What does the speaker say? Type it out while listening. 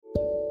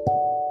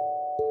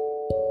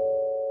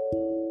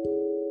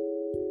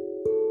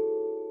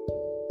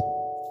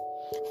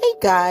Hey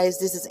guys,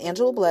 this is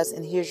Angela Bless,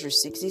 and here's your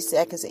 60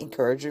 seconds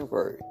encouraging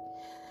word.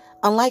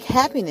 Unlike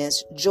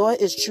happiness, joy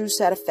is true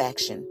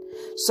satisfaction.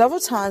 Several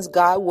times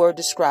God's word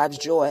describes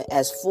joy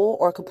as full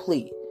or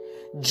complete.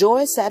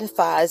 Joy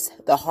satisfies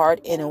the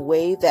heart in a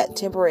way that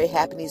temporary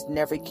happiness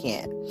never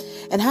can.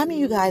 And how many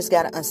of you guys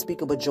got an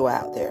unspeakable joy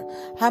out there?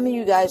 How many of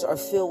you guys are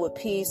filled with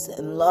peace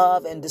and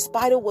love, and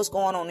despite of what's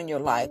going on in your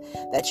life,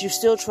 that you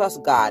still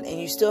trust God and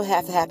you still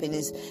have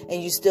happiness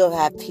and you still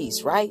have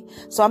peace, right?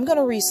 So I'm going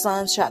to read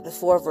Psalms chapter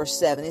 4, verse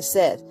 7. It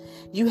says,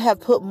 "You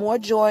have put more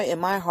joy in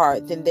my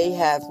heart than they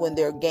have when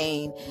their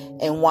gain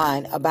and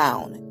wine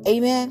abound."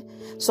 Amen.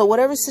 So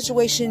whatever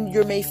situation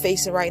you're may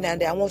facing right now,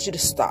 I want you to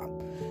stop.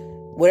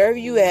 Wherever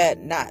you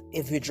at, not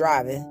if you're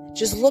driving,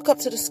 just look up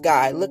to the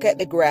sky, look at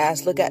the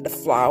grass, look at the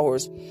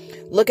flowers,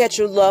 look at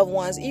your loved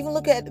ones, even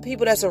look at the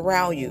people that's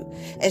around you,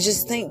 and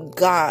just thank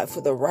God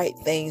for the right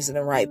things and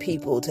the right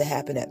people to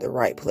happen at the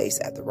right place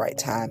at the right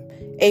time.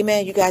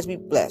 Amen. You guys be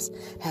blessed.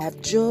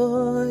 Have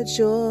joy,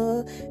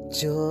 joy,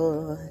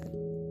 joy.